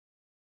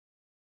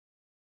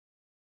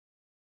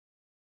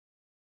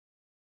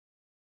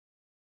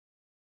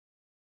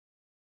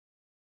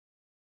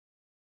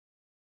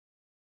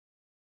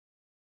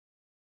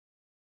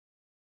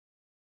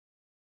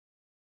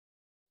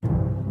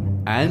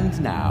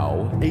And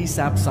now,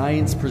 ASAP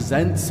Science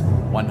presents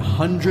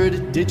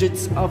 100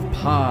 digits of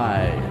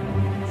pi.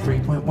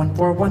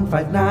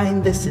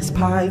 3.14159, this is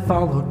pi,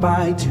 followed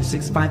by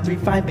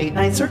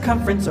 2653589,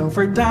 circumference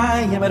over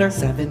diameter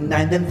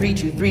 79, then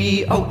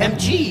 323,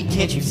 OMG,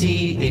 can't you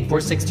see?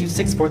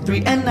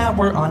 8462643, and now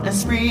we're on a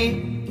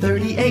spree.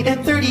 38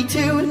 and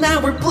 32,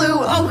 now we're blue,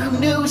 oh who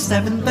knew?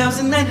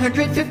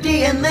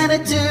 7,950 and then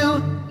a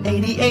 2.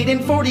 88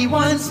 and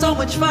 41, so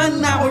much fun,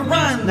 now we're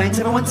on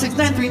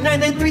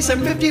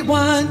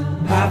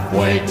 971693993,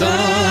 halfway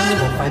done.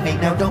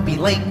 458, now don't be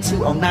late.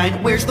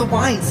 209, where's the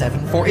wine?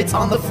 74, it's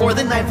on the floor.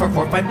 Then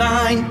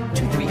 94459,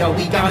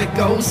 230, we gotta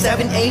go.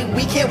 78,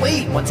 we can't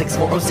wait.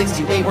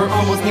 1640628, we're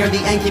almost near the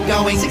end, keep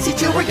going.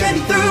 62, we're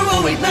getting through.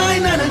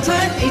 089, 9 and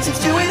 10,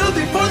 862,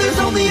 8034, there's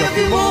only a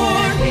few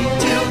more.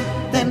 82,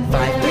 then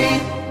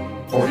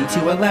 53,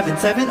 42, 11,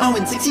 7, 0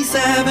 and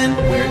 67,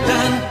 we're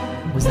done.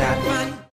 Was that fun?